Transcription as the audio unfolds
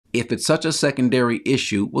If it's such a secondary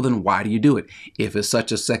issue, well, then why do you do it? If it's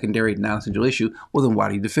such a secondary, non-essential issue, well, then why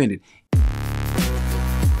do you defend it?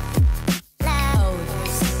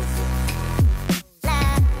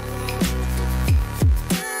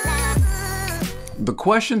 The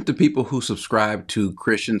question to people who subscribe to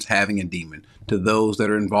Christians having a demon, to those that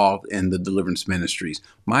are involved in the Deliverance Ministries,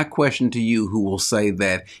 my question to you who will say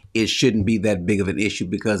that it shouldn't be that big of an issue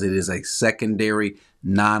because it is a secondary,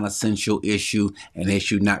 non-essential issue, an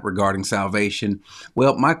issue not regarding salvation.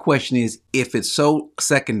 Well, my question is, if it's so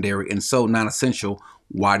secondary and so non-essential,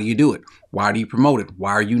 why do you do it? Why do you promote it?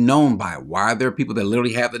 Why are you known by it? Why are there people that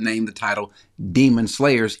literally have the name, the title, Demon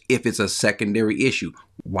Slayers, if it's a secondary issue?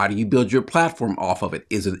 Why do you build your platform off of it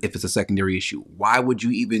if it's a secondary issue? Why would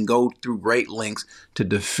you even go through great lengths to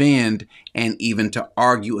defend and even to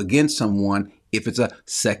argue against someone if it's a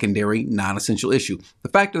secondary, non-essential issue? The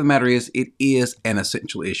fact of the matter is, it is an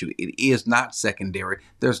essential issue. It is not secondary.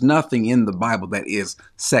 There's nothing in the Bible that is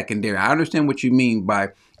secondary. I understand what you mean by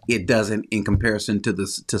it doesn't, in comparison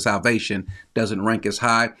to salvation, doesn't rank as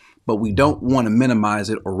high, but we don't want to minimize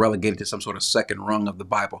it or relegate it to some sort of second rung of the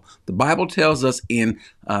Bible. The Bible tells us in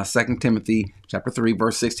 2 Timothy chapter 3,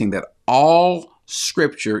 verse 16, that all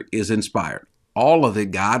scripture is inspired. All of it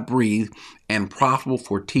God breathed and profitable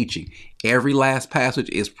for teaching. Every last passage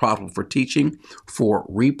is profitable for teaching, for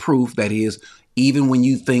reproof, that is, even when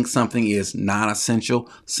you think something is non-essential,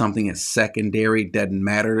 something is secondary, doesn't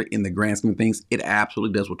matter in the grand scheme of things, it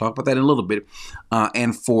absolutely does. We'll talk about that in a little bit.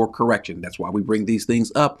 And for correction. That's why we bring these things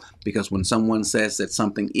up, because when someone says that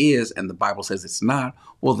something is and the Bible says it's not,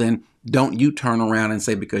 well then don't you turn around and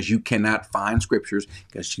say, because you cannot find scriptures,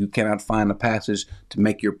 because you cannot find a passage to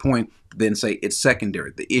make your point, then say it's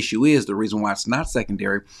secondary. The issue is, the reason why it's not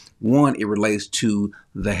secondary, one, it relates to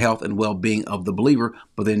the health and well-being of the believer,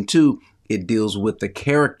 but then two, it deals with the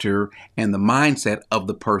character and the mindset of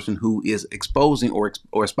the person who is exposing or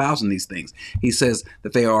espousing these things. He says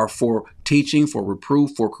that they are for teaching, for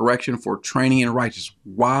reproof, for correction, for training in righteousness.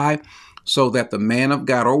 Why? So that the man of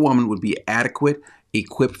God or woman would be adequate,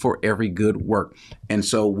 equipped for every good work. And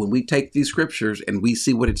so when we take these scriptures and we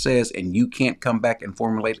see what it says, and you can't come back and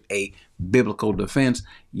formulate a biblical defense,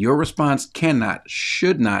 your response cannot,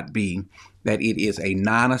 should not be that it is a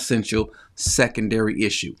non-essential secondary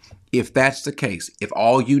issue. If that's the case, if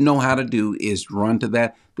all you know how to do is run to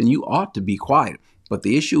that, then you ought to be quiet. But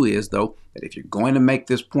the issue is, though, that if you're going to make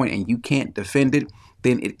this point and you can't defend it,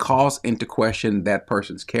 then it calls into question that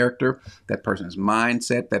person's character, that person's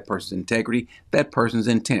mindset, that person's integrity, that person's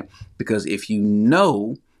intent. Because if you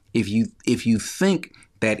know, if you think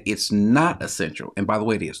that it's not essential, and by the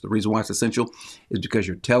way, it is. The reason why it's essential is because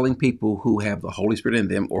you're telling people who have the Holy Spirit in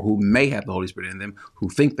them, or who may have the Holy Spirit in them, who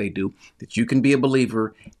think they do, that you can be a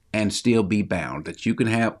believer and still be bound, that you can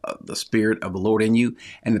have the Spirit of the Lord in you,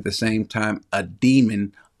 and at the same time, a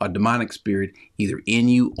demonic spirit, either in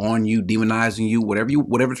you, on you, demonizing you,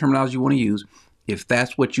 whatever terminology you want to use. If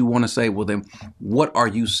that's what you want to say, well then, what are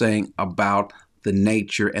you saying about the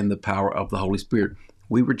nature and the power of the Holy Spirit?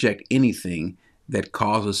 We reject anything that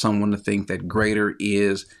causes someone to think that greater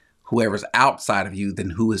is whoever's outside of you than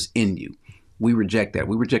who is in you. We reject that.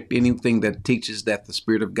 We reject anything that teaches that the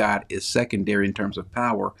Spirit of God is secondary in terms of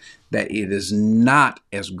power, that it is not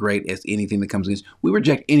as great as anything that comes against. We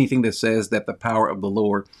reject anything that says that the power of the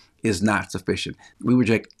Lord is not sufficient. We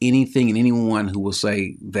reject anything and anyone who will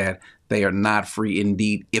say that they are not free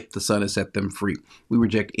indeed if the Son has set them free. We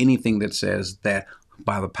reject anything that says that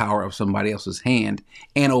by the power of somebody else's hand,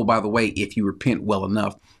 and oh, by the way, if you repent well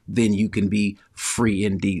enough, then you can be free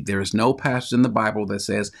indeed. There is no passage in the Bible that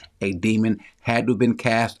says a demon had to have been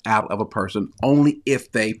cast out of a person only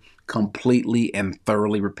if they completely and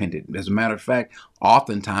thoroughly repented. As a matter of fact,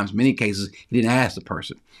 oftentimes, many cases, he didn't ask the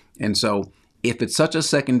person. And so if it's such a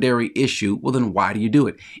secondary issue, well, then why do you do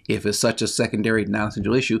it? If it's such a secondary,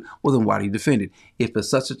 non-essential issue, well, then why do you defend it? If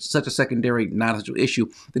it's such a secondary, non-essential issue,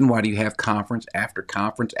 then why do you have conference after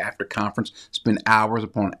conference after conference, spend hours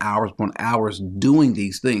upon hours doing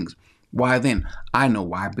these things? Why then? I know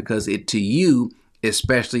why. Because it, to you,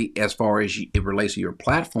 especially as far as it relates to your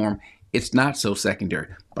platform, it's not so secondary.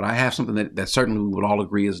 But I have something that certainly we would all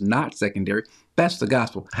agree is not secondary. That's the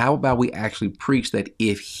gospel. How about we actually preach that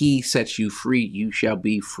if he sets you free, you shall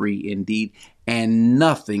be free indeed, and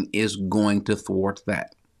nothing is going to thwart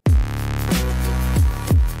that.